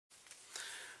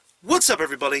What's up,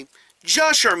 everybody?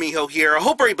 Josh Armijo here. I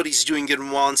hope everybody's doing good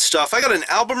and well and stuff. I got an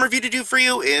album review to do for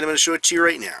you, and I'm going to show it to you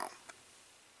right now.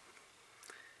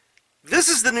 This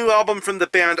is the new album from the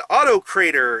band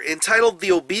Autokrator, entitled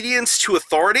The Obedience to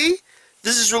Authority.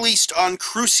 This is released on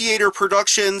Krucyator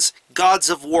Productions,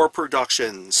 Godz Ov War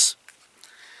Productions.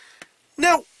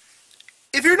 Now,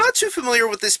 if you're not too familiar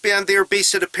with this band, they are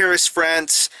based out of Paris,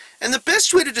 France, and the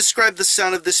best way to describe the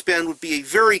sound of this band would be a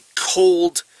very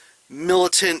cold,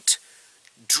 militant,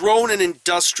 drone and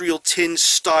industrial tinge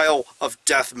style of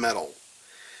death metal.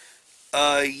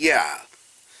 Yeah.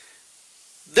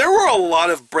 There were a lot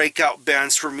of breakout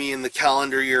bands for me in the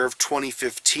calendar year of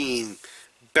 2015.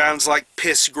 Bands like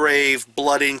Pissgrave,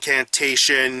 Blood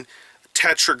Incantation,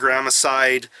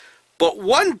 Tetragrammicide. But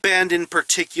one band in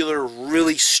particular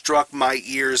really struck my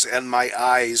ears and my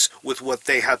eyes with what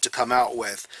they had to come out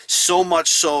with. So much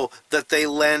so that they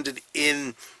landed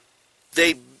in...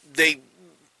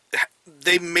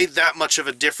 They made that much of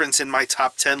a difference in my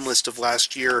top 10 list of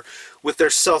last year with their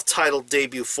self-titled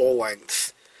debut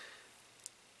full-length.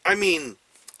 I mean,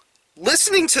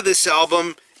 listening to this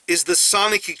album is the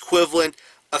sonic equivalent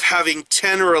of having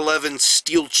 10 or 11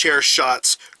 steel chair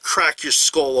shots crack your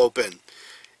skull open.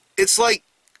 It's like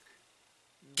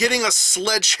getting a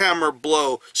sledgehammer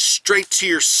blow straight to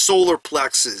your solar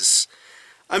plexus.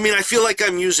 I mean, I feel like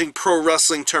I'm using pro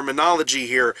wrestling terminology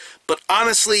here, but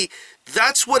honestly,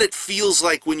 that's what it feels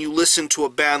like when you listen to a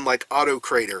band like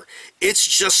Autokrator. It's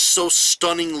just so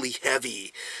stunningly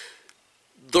heavy.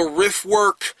 The riff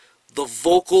work, the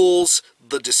vocals,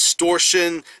 the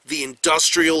distortion, the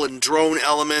industrial and drone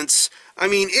elements. I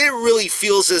mean, it really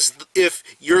feels as if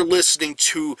you're listening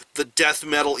to the death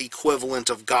metal equivalent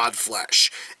of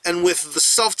Godflesh. And with the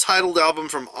self-titled album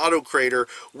from Autokrator,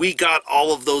 we got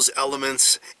all of those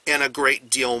elements and a great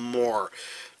deal more.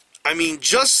 I mean,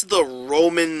 just the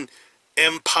Roman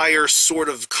Empire sort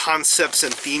of concepts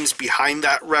and themes behind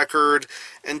that record,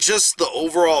 and just the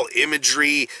overall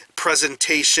imagery,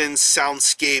 presentation,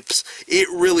 soundscapes, it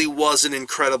really was an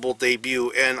incredible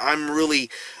debut, and I really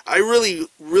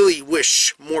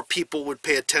wish more people would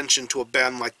pay attention to a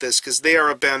band like this, because they are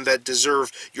a band that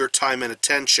deserve your time and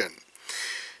attention.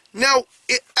 Now,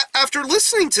 after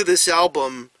listening to this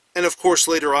album, and of course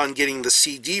later on getting the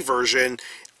CD version,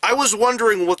 I was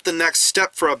wondering what the next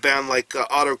step for a band like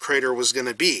Autokrator was going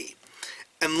to be.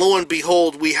 And lo and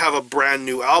behold, we have a brand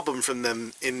new album from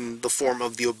them in the form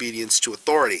of The Obedience to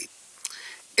Authority.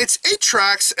 It's 8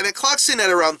 tracks, and it clocks in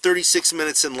at around 36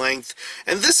 minutes in length,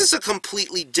 and this is a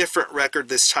completely different record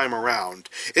this time around.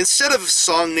 Instead of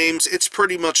song names, it's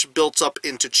pretty much built up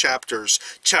into chapters.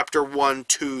 Chapter 1,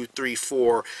 2, 3,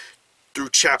 4... through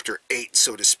chapter 8,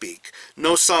 so to speak.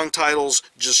 No song titles,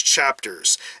 just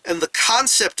chapters. And the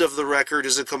concept of the record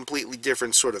is a completely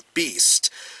different sort of beast.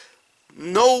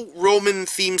 No Roman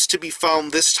themes to be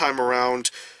found this time around,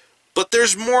 but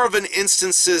there's more of an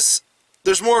instance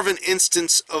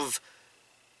of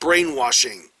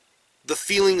brainwashing. The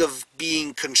feeling of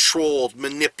being controlled,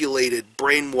 manipulated,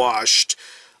 brainwashed,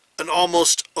 an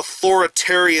almost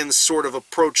authoritarian sort of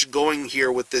approach going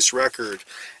here with this record.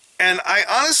 And I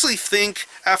honestly think,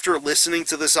 after listening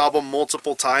to this album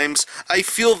multiple times, I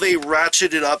feel they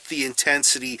ratcheted up the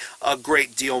intensity a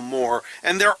great deal more.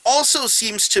 And there also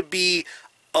seems to be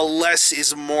a less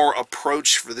is more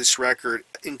approach for this record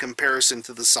in comparison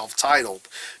to the self-titled.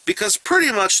 Because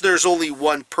pretty much there's only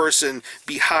one person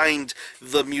behind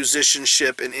the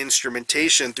musicianship and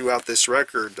instrumentation throughout this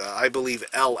record. I believe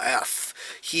LF.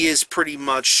 He is pretty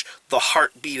much the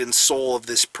heartbeat and soul of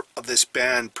this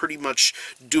band, pretty much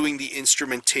doing the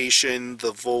instrumentation,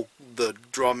 the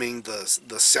drumming,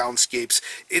 the soundscapes.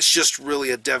 It's just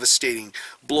really a devastating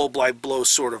blow-by-blow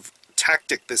sort of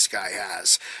tactic this guy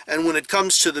has. And when it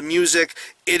comes to the music,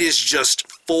 it is just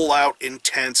full out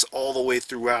intense all the way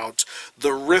throughout.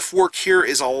 The riff work here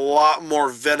is a lot more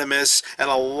venomous and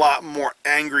a lot more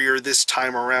angrier this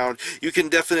time around. You can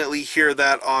definitely hear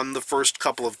that on the first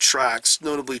couple of tracks,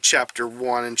 notably chapter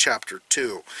 1 and chapter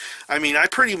 2. I mean, I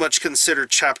pretty much consider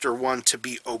chapter 1 to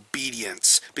be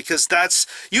obedience, because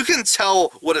you can tell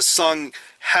what a song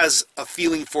has a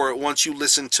feeling for it once you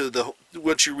listen to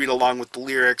once you read along with the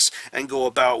lyrics and go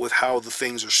about with how the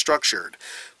things are structured.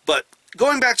 But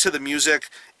going back to the music,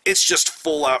 it's just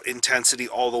full out intensity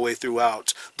all the way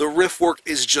throughout. The riff work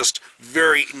is just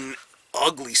very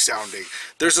ugly sounding.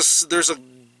 There's a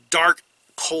dark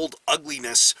cold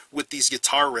ugliness with these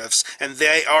guitar riffs, and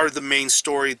they are the main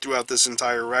story throughout this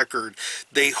entire record.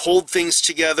 They hold things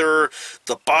together.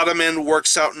 The bottom end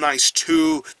works out nice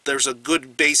too. There's a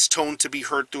good bass tone to be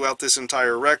heard throughout this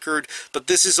entire record, but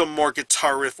this is a more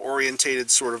guitar riff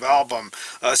orientated sort of album,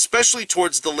 especially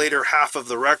towards the later half of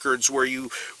the records, where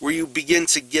you begin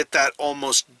to get that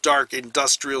almost dark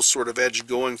industrial sort of edge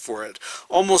going for it,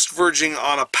 almost verging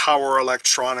on a power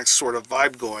electronics sort of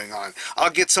vibe going on. I'll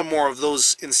get some more of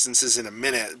those instances in a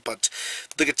minute, but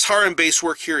the guitar and bass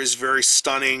work here is very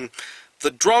stunning.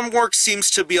 The drum work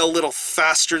seems to be a little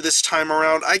faster this time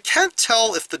around. I can't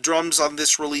tell if the drums on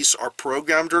this release are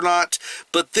programmed or not,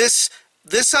 but this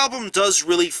album does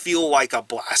really feel like a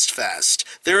blast fest.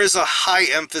 There is a high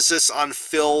emphasis on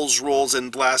fills, rolls,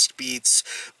 and blast beats,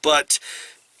 but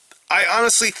I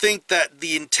honestly think that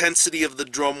the intensity of the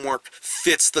drum work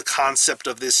fits the concept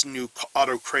of this new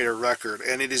Autokrator record,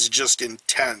 and it is just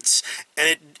intense. And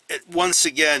it once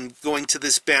again, going to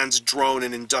this band's drone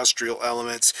and industrial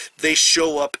elements, they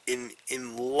show up in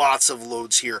lots of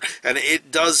loads here, and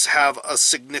it does have a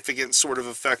significant sort of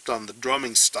effect on the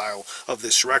drumming style of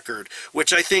this record,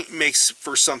 which I think makes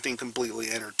for something completely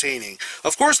entertaining.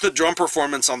 Of course, the drum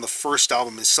performance on the first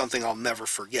album is something I'll never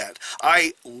forget.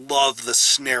 I love the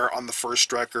snare on the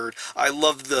first record. I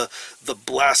love the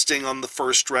blasting on the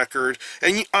first record,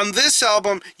 and on this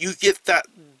album you get that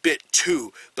bit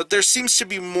too, but there seems to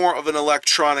be more of an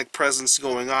electronic presence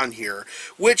going on here,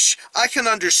 which I can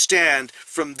understand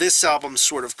from this album's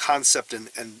sort of concept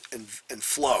and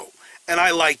flow, and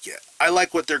I like it. I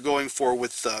like what they're going for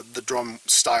with the drum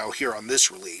style here on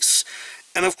this release.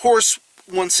 And of course,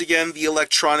 once again, the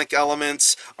electronic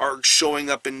elements are showing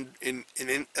up in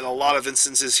a lot of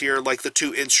instances here, like the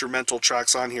two instrumental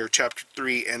tracks on here, Chapter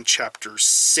 3 and Chapter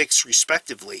 6,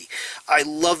 respectively. I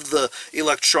love the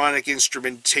electronic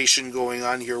instrumentation going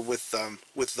on here with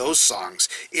those songs.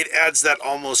 It adds that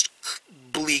almost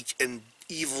bleak and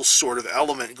evil sort of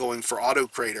element going for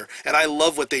Autokrator, and I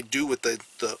love what they do with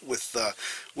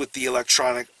the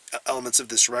electronic elements of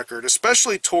this record,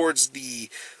 especially towards the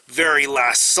very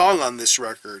last song on this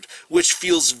record, which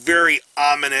feels very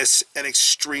ominous and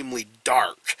extremely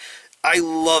dark. I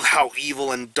love how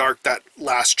evil and dark that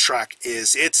last track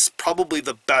is. It's probably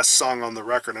the best song on the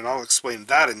record, and I'll explain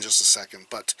that in just a second.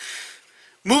 But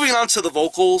moving on to the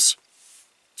vocals,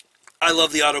 I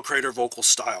love the Autokrator vocal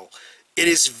style. It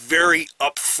is very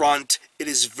upfront, it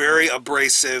is very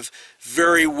abrasive,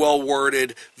 very well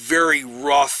worded, very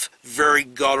rough, very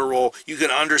guttural. You can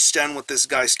understand what this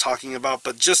guy's talking about,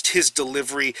 but just his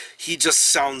delivery, he just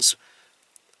sounds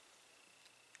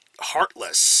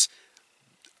heartless.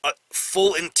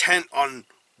 Full intent on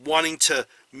wanting to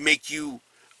make you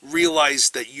realize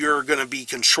that you're going to be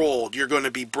controlled, you're going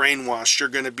to be brainwashed, you're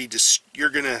going to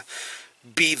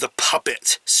be the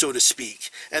puppet, so to speak.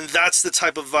 And that's the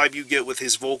type of vibe you get with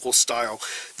his vocal style.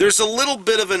 There's a little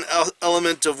bit of an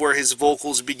element of where his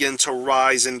vocals begin to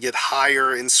rise and get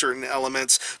higher in certain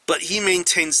elements, but he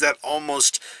maintains that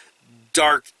almost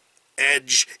dark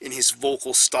edge in his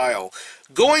vocal style.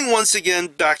 Going once again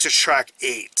back to track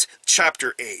 8,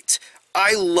 Chapter 8.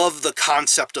 I love the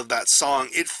concept of that song.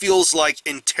 It feels like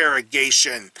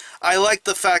interrogation. I like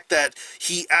the fact that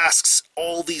he asks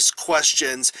all these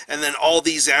questions and then all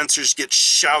these answers get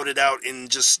shouted out in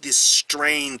just this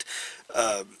strained,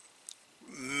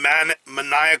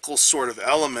 maniacal sort of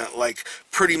element, like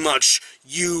pretty much,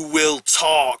 you will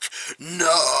talk.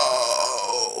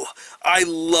 No! I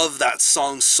love that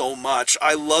song so much.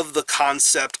 I love the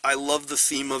concept, I love the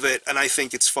theme of it, and I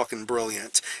think it's fucking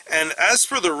brilliant. And as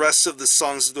for the rest of the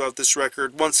songs throughout this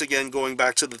record, once again going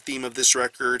back to the theme of this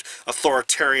record,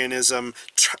 authoritarianism,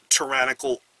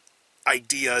 tyrannical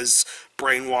ideas,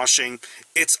 brainwashing,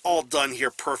 it's all done here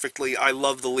perfectly. I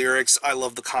love the lyrics, I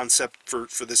love the concept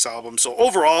for this album. So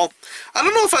overall, I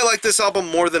don't know if I like this album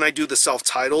more than I do the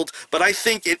self-titled, but I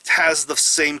think it has the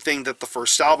same thing that the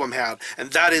first album had,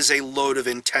 and that is a load of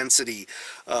intensity.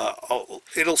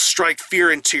 It'll strike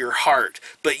fear into your heart,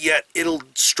 but yet it'll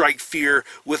strike fear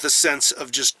with a sense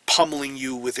of just pummeling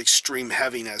you with extreme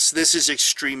heaviness. This is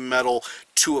extreme metal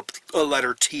to a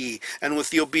letter T, and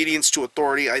with the obedience to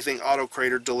authority, I think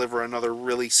Autokrator deliver another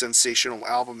really sensational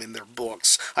album in their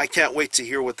books. I can't wait to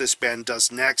hear what this band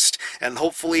does next, and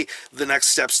hopefully the next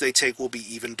steps they take will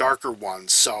be even darker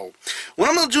ones. So what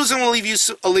I'm going to do is I'm going to leave you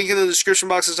a link in the description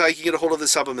box as to how you can get a hold of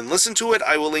this album and listen to it.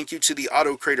 I will link you to the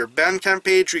Autokrator Bandcamp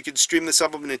page where you can stream this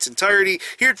album in its entirety,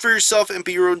 hear it for yourself, and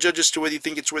be your own judge as to whether you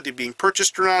think it's worthy of being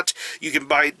purchased or not. You can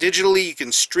buy it digitally, you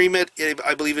can stream it.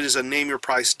 I believe it is a name your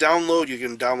price download. You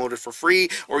can download it for free,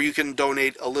 or you can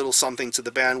donate a little something to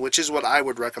the band, which is what I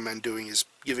would recommend doing. doing is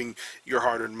giving your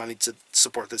hard-earned money to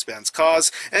support this band's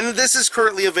cause. And this is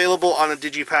currently available on a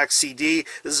Digipack CD.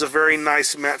 This is a very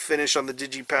nice matte finish on the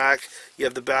Digipack. You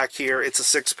have the back here. It's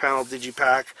a 6-panel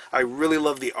Digipack. I really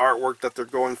love the artwork that they're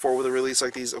going for with a release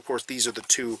like these. Of course, these are the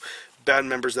two band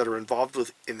members that are involved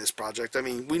in this project. I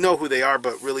mean, we know who they are,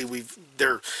 but really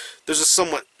there's a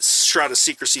somewhat shroud of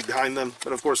secrecy behind them.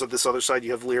 But of course, on this other side,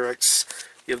 you have lyrics,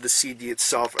 you have the CD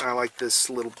itself, and I like this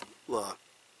little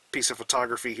piece of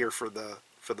photography here for the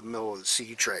middle of the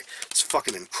CD tray. It's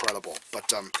fucking incredible.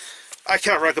 But I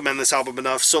can't recommend this album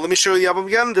enough. So let me show you the album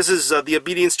again. This is The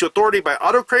Obedience to Authority by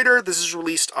Autokrator. This is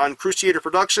released on Krucyator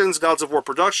Productions, Godz Ov War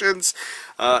Productions.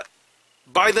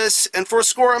 Buy this, and for a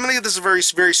score, I'm going to give this a very,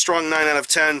 very strong 9 out of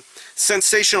 10.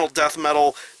 Sensational death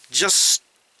metal, just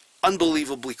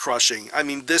unbelievably crushing. I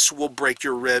mean, this will break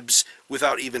your ribs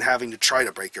without even having to try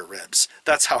to break your ribs.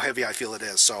 That's how heavy I feel it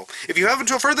is. So, if you haven't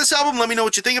heard this album, let me know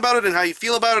what you think about it and how you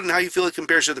feel about it and how you feel it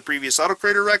compares to the previous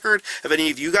Autokrator record. If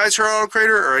any of you guys heard Autokrator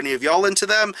or any of y'all into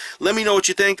them, let me know what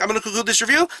you think. I'm going to conclude this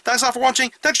review. Thanks a lot for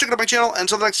watching. Thanks for checking out my channel. And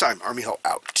until next time, Army Ho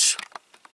out.